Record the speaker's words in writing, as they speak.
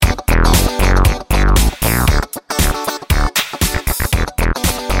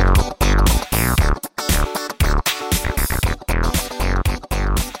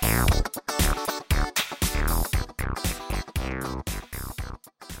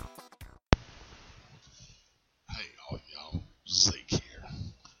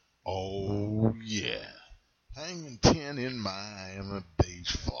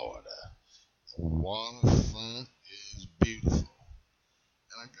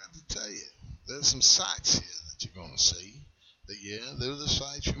got to tell you, there's some sights here that you're going to see. Yeah, there's the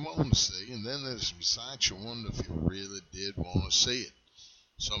sights you want to see, and then there's some sights you wonder if you really did want to see it.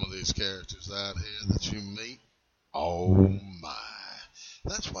 Some of these characters out here that you meet, oh my.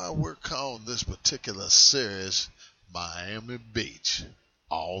 That's why we're calling this particular series Miami Beach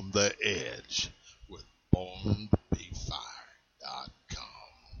on the Edge with BornToBeFired.com.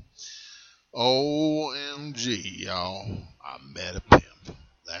 OMG, y'all, I met a pimp.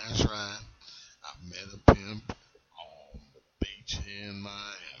 That's right, I met a pimp on the beach in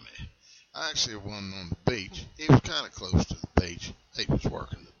Miami. I actually wasn't on the beach. He was kind of close to the beach. He was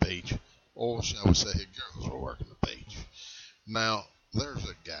working the beach, or shall we say his girls were working the beach. Now, there's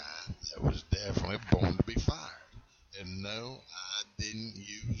a guy that was definitely born to be fired. And no, I didn't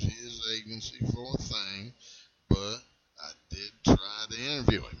use his agency for a thing, but I did try to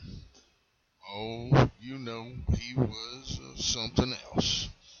interview him. Oh, you know, he was something else.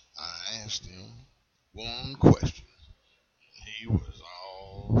 I asked him one question. He was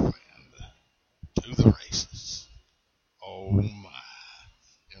all ran to the races. Oh my.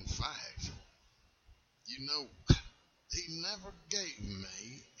 In fact, you know, he never gave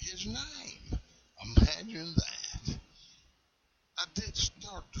me his name. Imagine that. I did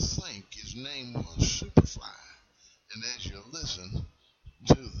start to think his name was Superfly. And as you listen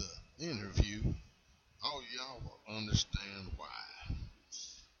to the interview, oh, y'all will understand why.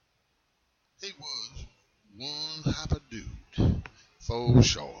 He was one hyper dude, for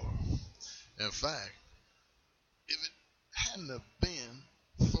sure. In fact, if it hadn't have been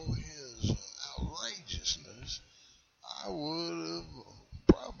for his outrageousness, I would have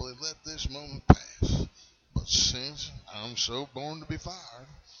probably let this moment pass. But since I'm so born to be fired,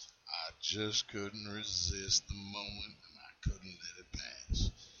 I just couldn't resist the moment and I couldn't let it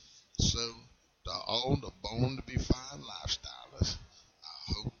pass. So, to all the born to be fired lifestylers,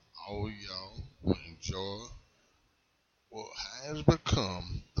 I hope all y'all will enjoy what has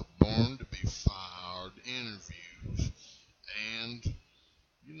become the Born to be Fired interviews and,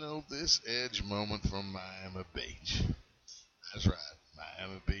 you know, this edge moment from Miami Beach. That's right,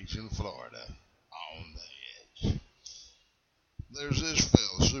 Miami Beach in Florida, on the edge. There's this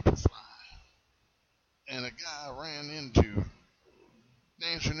fella, Superfly, and a guy I ran into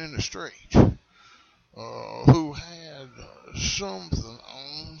dancing in the street who had something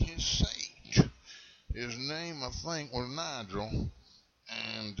on his sage. His name, I think, was Nigel,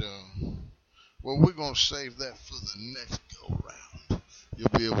 and, well, we're going to save that for the next go-round. You'll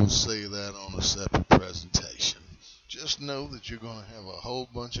be able to see that on a separate presentation. Just know that you're going to have a whole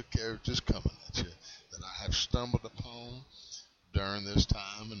bunch of characters coming at you that I have stumbled upon during this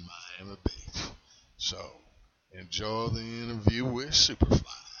time in Miami Beach. So, enjoy the interview with Superfly.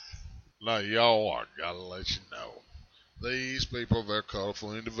 Now, y'all, I gotta let you know, these people, they're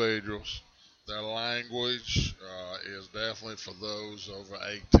colorful individuals. Their language is definitely for those over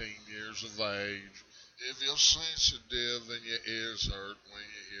 18 years of age. If you're sensitive and your ears hurt when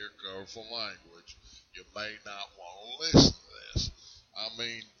you hear colorful language, you may not want to listen to this. I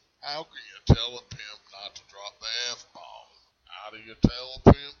mean, how can you tell a pimp not to drop the F-bomb? How do you tell a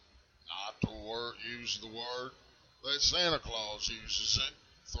pimp not to use the word that Santa Claus uses it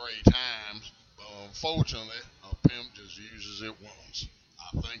 3 times, but unfortunately, a pimp just uses it once?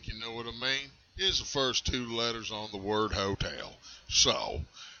 I think you know what I mean. Here's the first 2 letters on the word hotel. So,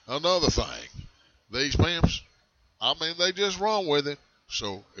 another thing, these pimps, I mean, they just run with it.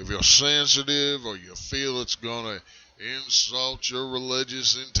 So, if you're sensitive or you feel it's going to insult your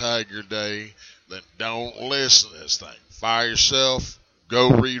religious integrity, then don't listen to this thing. Fire yourself, go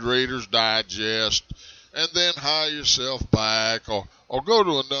read Reader's Digest, and then hire yourself back, or go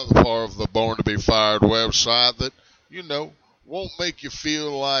to another part of the Born to be Fired website that, you know, won't make you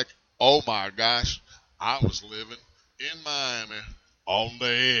feel like, oh my gosh, I was living in Miami on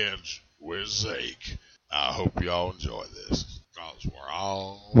the edge with Zeke. I hope y'all enjoy this, because we're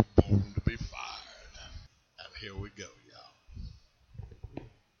all born to be fired. And here we go, y'all.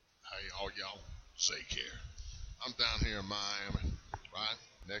 Hey, all y'all, Zeke here. I'm down here in Miami, right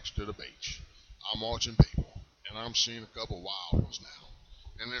next to the beach. I'm watching people, and I'm seeing a couple wild ones now.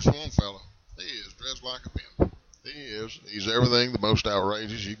 And there's one fella, he is dressed like a pimp. He's everything the most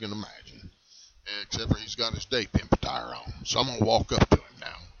outrageous you can imagine. Except for he's got his day pimp attire on. So I'm going to walk up to him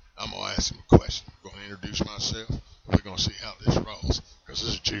now. I'm going to ask him a question. I'm going to introduce myself. We're going to see how this rolls. Because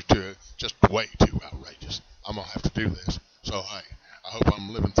this is just way too outrageous. I'm going to have to do this. So, hey, I hope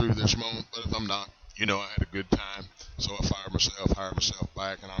I'm living through this moment. But if I'm not, you know I had a good time. So I hired myself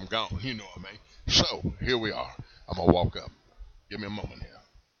back, and I'm gone. You know what I mean? So, here we are. I'm going to walk up. Give me a moment here.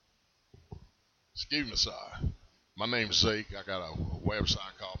 Excuse me, sir. My name's Zeke. I got a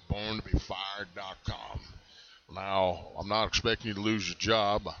website called borntobefired.com. Now, I'm not expecting you to lose your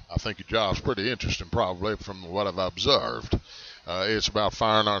job. I think your job's pretty interesting, probably, from what I've observed. It's about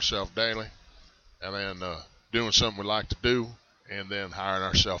firing ourselves daily and then doing something we like to do and then hiring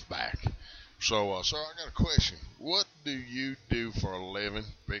ourselves back. So, sir, I got a question. What do you do for a living?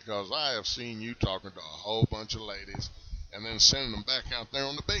 Because I have seen you talking to a whole bunch of ladies and then sending them back out there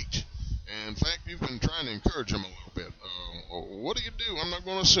on the beach. And in fact, you've been trying to encourage them a little bit. What do you do? I'm not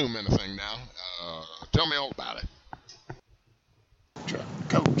going to assume anything now. Tell me all about it.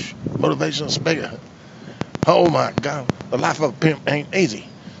 Coach, motivational speaker. Oh my God, the life of a pimp ain't easy.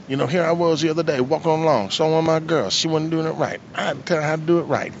 You know, here I was the other day walking along, saw one of my girls. She wasn't doing it right. I had to tell her how to do it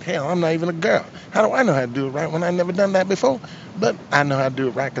right. Hell, I'm not even a girl. How do I know how to do it right when I never done that before? But I know how to do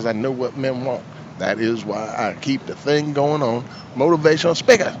it right because I know what men want. That is why I keep the thing going on. Motivational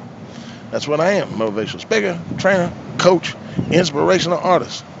speaker. That's what I am. Motivational speaker, trainer, coach, inspirational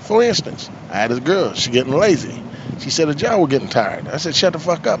artist. For instance, I had this girl. She getting lazy. She said her jaw was getting tired. I said, shut the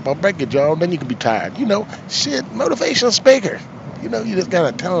fuck up. I'll break your jaw, then you can be tired. You know, shit, motivational speaker. You know, you just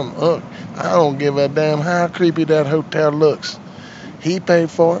got to tell them, look, I don't give a damn how creepy that hotel looks. He paid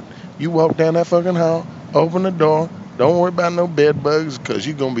for it. You walk down that fucking hall, open the door. Don't worry about no bed bugs because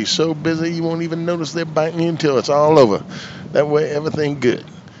you're going to be so busy you won't even notice they're biting you until it's all over. That way, everything good.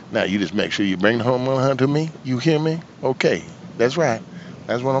 Now, you just make sure you bring the home run to me. You hear me? Okay, that's right.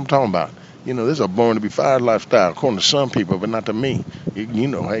 That's what I'm talking about. You know, this is a born-to-be-fired lifestyle, according to some people, but not to me. You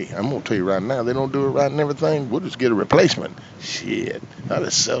know, hey, I'm going to tell you right now, they don't do it right and everything, we'll just get a replacement. Shit, I'll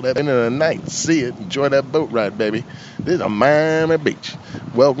just sell that in the night. See it, enjoy that boat ride, baby. This is a Miami Beach.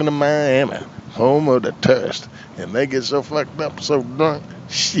 Welcome to Miami, home of the tourist. And they get so fucked up, so drunk,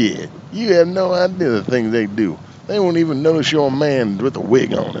 shit, you have no idea the things they do. They won't even notice you're a man with a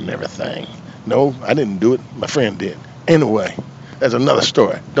wig on and everything. No, I didn't do it. My friend did. Anyway, that's another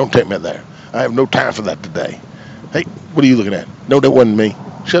story. Don't take me there. I have no time for that today. Hey, what are you looking at? No, that wasn't me.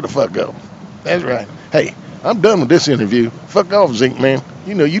 Shut the fuck up. That's right. Hey, I'm done with this interview. Fuck off, Zinc Man.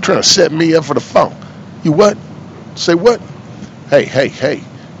 You know, you trying to set me up for the phone. You what? Say what? Hey.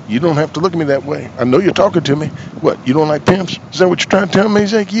 You don't have to look at me that way. I know you're talking to me. What, you don't like pimps? Is that what you're trying to tell me,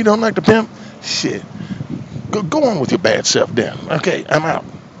 Zinc? You don't like the pimp? Shit. Go on with your bad self then. Okay, I'm out.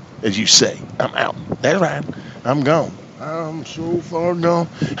 As you say, I'm out. That's right. I'm gone. I'm so far gone.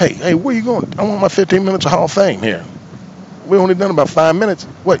 Hey, where you going? I want my 15 minutes of Hall of Fame here. We only done about 5 minutes.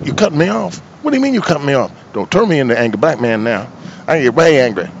 What, you cutting me off? What do you mean you cutting me off? Don't turn me into angry black man now. I get way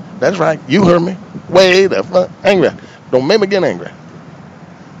angry. That's right. You heard me. Way the fuck angry. Don't make me get angry.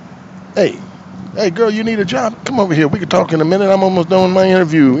 Hey, girl, you need a job? Come over here. We can talk in a minute. I'm almost done with my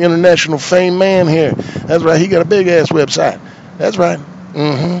interview. International fame man here. That's right. He got a big-ass website. That's right.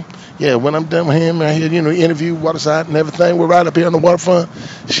 Yeah, when I'm done with him, I hear, you know, interview, waterside and everything. We're right up here on the waterfront.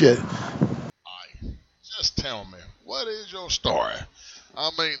 Shit. Just tell me, what is your story? I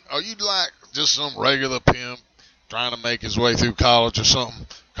mean, are you like just some regular pimp trying to make his way through college or something?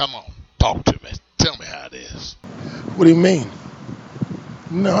 Come on, talk to me. Tell me how it is. What do you mean?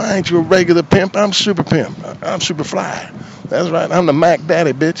 No, I ain't your regular pimp. I'm super pimp. I'm super fly. That's right. I'm the Mac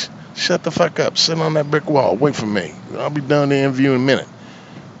Daddy, bitch. Shut the fuck up. Sit on that brick wall. Wait for me. I'll be done the interview in a minute.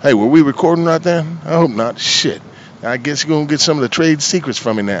 Hey, were we recording right there? I hope not. Shit. I guess you're going to get some of the trade secrets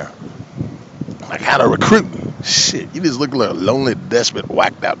from me now. Like how to recruit. Shit, you just look like lonely, desperate,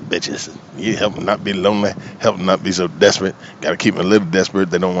 whacked out bitches. You help them not be lonely, help them not be so desperate. Got to keep them a little desperate.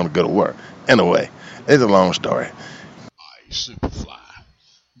 They don't want to go to work. Anyway, it's a long story. Aye, Superfly.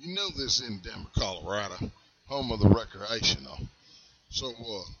 You know this in Denver, Colorado, home of the recreational. So,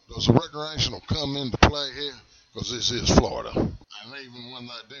 does the recreational come into play here? Because this is Florida. And even when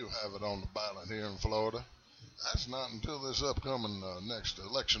they do have it on the ballot here in Florida, that's not until this upcoming next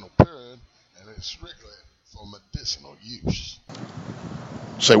electional period, and it's strictly for medicinal use.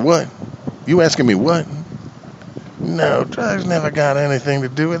 Say what? You asking me what? No, drugs never got anything to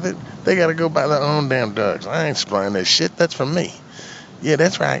do with it. They got to go buy their own damn drugs. I ain't supplying that shit. That's for me. Yeah,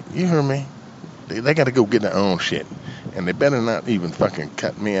 that's right. You heard me. They got to go get their own shit. And they better not even fucking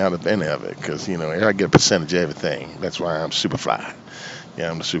cut me out of any of it because, you know, I get a percentage of everything. That's why I'm super fly. Yeah,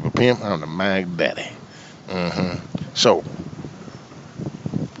 I'm the super pimp. I'm the Mag Daddy. So,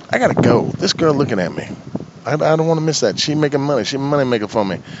 I got to go. This girl looking at me. I don't want to miss that. She making money. She money maker for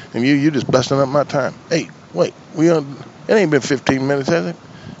me. And you just busting up my time. Hey, wait. It ain't been 15 minutes, has it?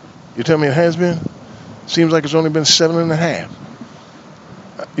 You tell me it has been? Seems like it's only been 7.5.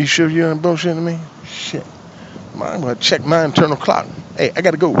 You sure you ain't bullshitting me? Shit. I'm going to check my internal clock. Hey, I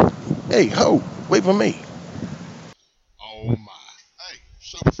got to go. Hey, ho, wait for me. Oh, my. Hey,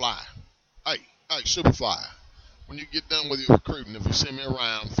 Superfly. Hey, Superfly. when you get done with your recruiting, if you see me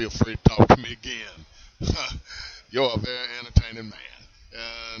around, feel free to talk to me again. You're a very entertaining man.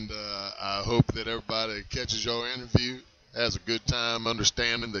 And I hope that everybody catches your interview, has a good time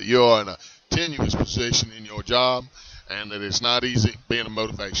understanding that you're in a tenuous position in your job and that it's not easy being a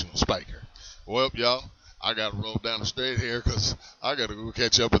motivational speaker. Well, y'all, I got to roll down the street here because I got to go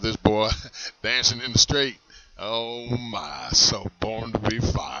catch up with this boy dancing in the street. Oh, my, so born to be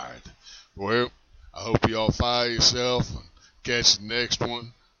fired. Well, I hope you all fire yourself and catch the next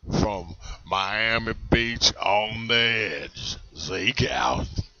one from Miami Beach on the edge. Zeke out.